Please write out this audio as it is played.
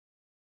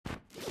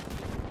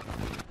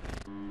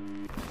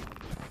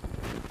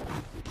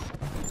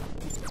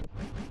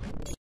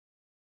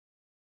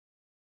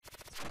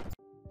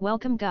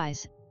Welcome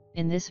guys,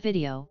 in this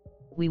video,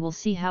 we will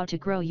see how to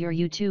grow your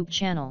YouTube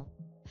channel,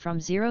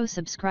 from 0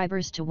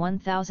 subscribers to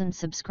 1000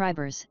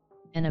 subscribers,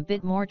 and a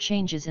bit more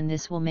changes in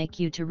this will make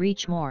you to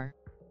reach more.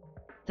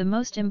 The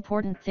most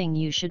important thing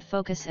you should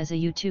focus as a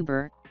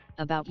YouTuber,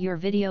 about your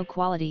video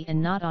quality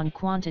and not on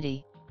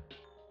quantity.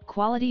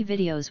 Quality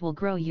videos will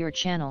grow your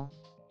channel.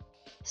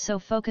 So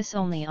focus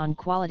only on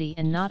quality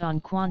and not on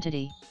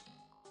quantity.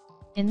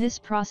 In this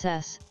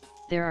process,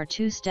 there are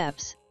 2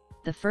 steps.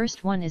 The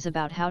first one is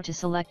about how to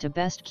select a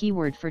best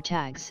keyword for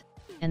tags,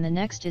 and the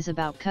next is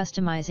about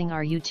customizing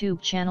our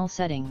YouTube channel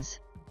settings.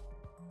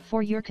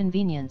 For your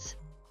convenience,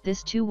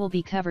 this too will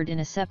be covered in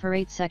a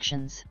separate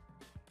sections.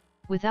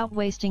 Without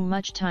wasting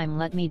much time,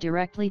 let me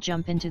directly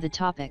jump into the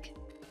topic.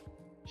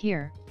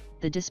 Here,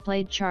 the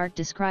displayed chart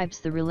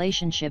describes the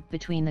relationship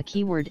between the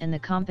keyword and the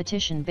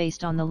competition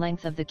based on the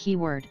length of the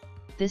keyword.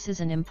 This is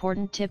an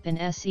important tip in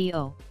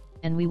SEO,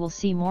 and we will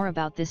see more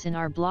about this in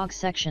our blog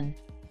section.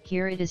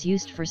 Here it is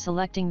used for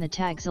selecting the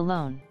tags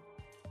alone.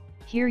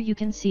 Here you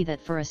can see that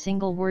for a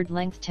single word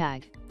length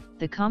tag,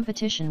 the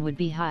competition would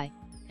be high,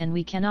 and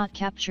we cannot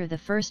capture the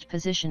first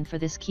position for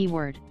this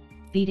keyword,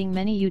 beating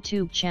many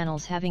YouTube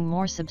channels having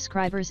more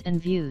subscribers and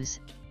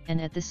views,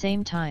 and at the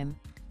same time,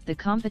 the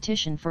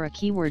competition for a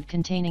keyword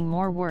containing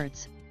more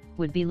words,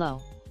 would be low.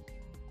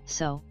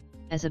 So,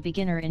 as a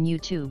beginner in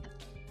YouTube,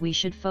 we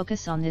should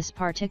focus on this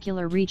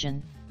particular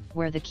region,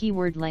 where the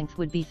keyword length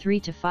would be 3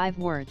 to 5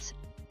 words,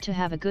 to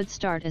have a good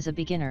start as a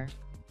beginner.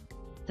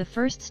 The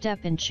first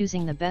step in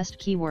choosing the best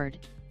keyword,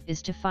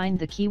 is to find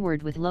the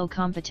keyword with low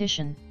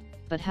competition.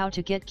 But how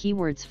to get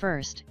keywords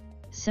first?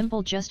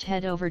 Simple, just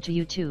head over to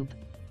YouTube.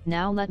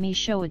 Now let me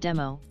show a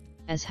demo,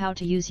 as how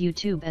to use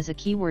YouTube as a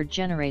keyword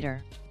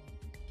generator.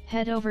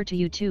 Head over to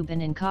YouTube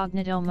in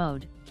incognito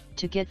mode,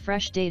 to get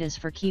fresh datas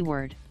for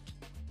keyword.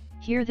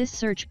 Here this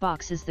search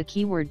box is the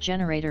keyword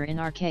generator in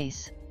our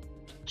case.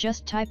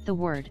 Just type the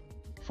word,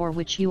 for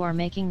which you are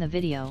making the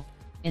video.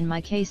 In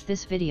my case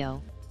this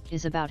video,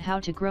 is about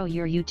how to grow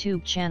your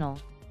YouTube channel.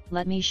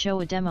 Let me show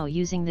a demo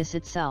using this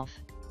itself.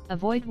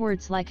 Avoid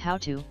words like how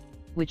to,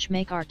 which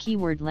make our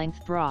keyword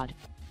length broad.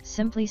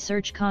 Simply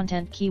search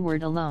content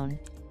keyword alone.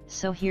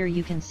 So here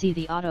you can see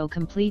the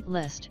auto-complete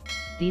list.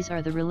 These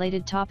are the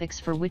related topics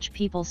for which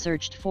people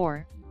searched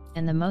for,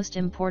 and the most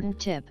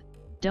important tip,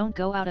 don't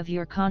go out of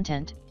your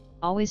content,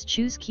 always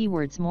choose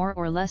keywords more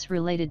or less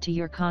related to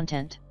your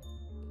content.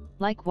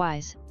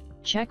 Likewise,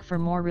 check for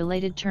more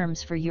related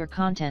terms for your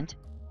content,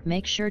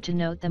 make sure to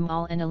note them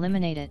all and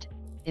eliminate it,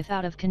 if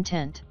out of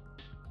content.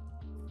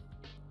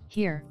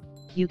 Here,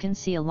 you can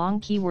see a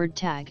long keyword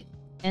tag,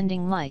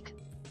 ending like,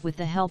 with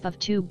the help of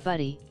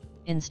TubeBuddy.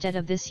 Instead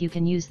of this you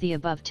can use the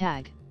above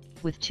tag,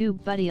 with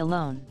TubeBuddy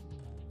alone.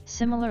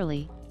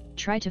 Similarly,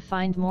 try to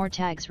find more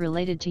tags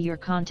related to your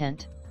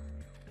content.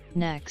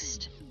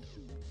 Next,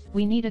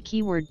 we need a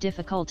keyword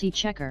difficulty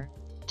checker,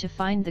 to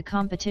find the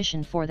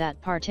competition for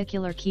that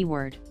particular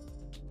keyword.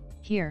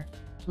 Here,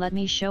 let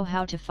me show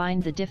how to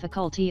find the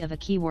difficulty of a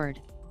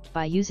keyword.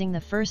 By using the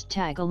first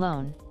tag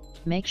alone,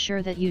 make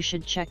sure that you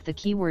should check the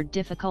keyword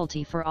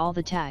difficulty for all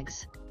the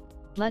tags.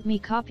 Let me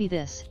copy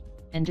this,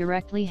 and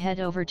directly head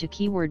over to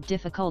Keyword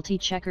Difficulty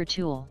Checker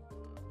tool.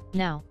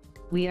 Now,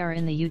 we are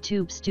in the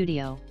YouTube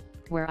Studio,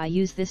 where I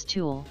use this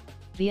tool,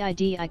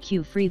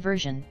 vidIQ free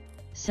version.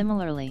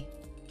 Similarly,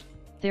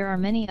 there are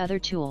many other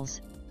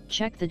tools.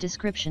 Check the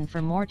description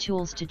for more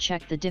tools to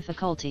check the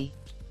difficulty.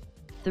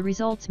 The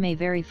results may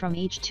vary from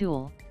each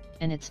tool,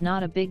 and it's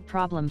not a big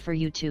problem for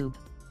YouTube.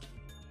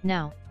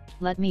 Now,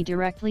 let me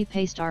directly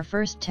paste our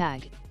first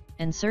tag,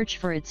 and search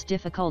for its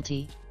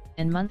difficulty,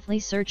 and monthly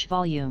search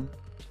volume.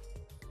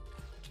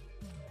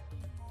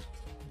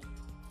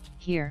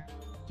 Here,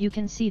 you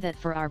can see that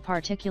for our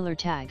particular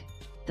tag,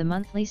 the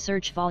monthly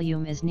search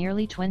volume is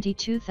nearly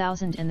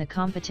 22,000 and the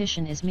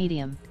competition is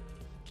medium.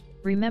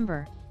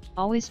 Remember,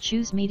 always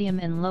choose medium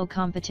and low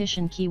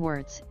competition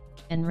keywords,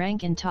 and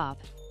rank in top.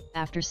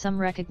 After some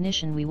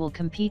recognition we will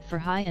compete for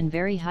high and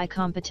very high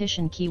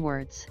competition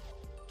keywords.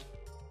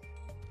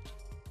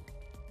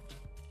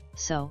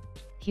 So,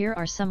 here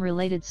are some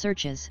related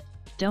searches.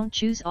 Don't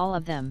choose all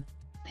of them,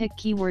 pick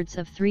keywords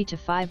of 3 to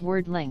 5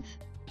 word length.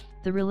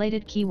 The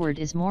related keyword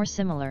is more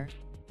similar,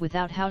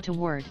 without how to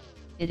word,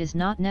 it is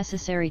not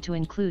necessary to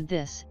include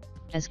this,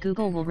 as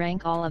Google will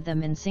rank all of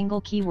them in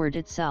single keyword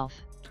itself.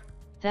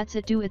 That's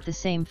it. Do it the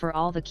same for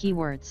all the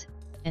keywords,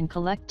 and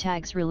collect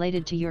tags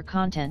related to your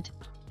content.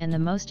 And the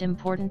most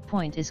important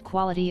point is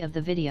quality of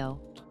the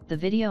video. The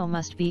video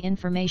must be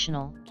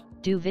informational.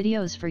 Do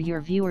videos for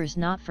your viewers,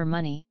 not for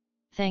money.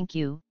 Thank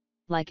you.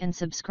 Like and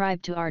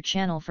subscribe to our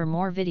channel for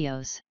more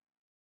videos.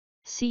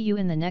 See you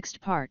in the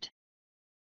next part.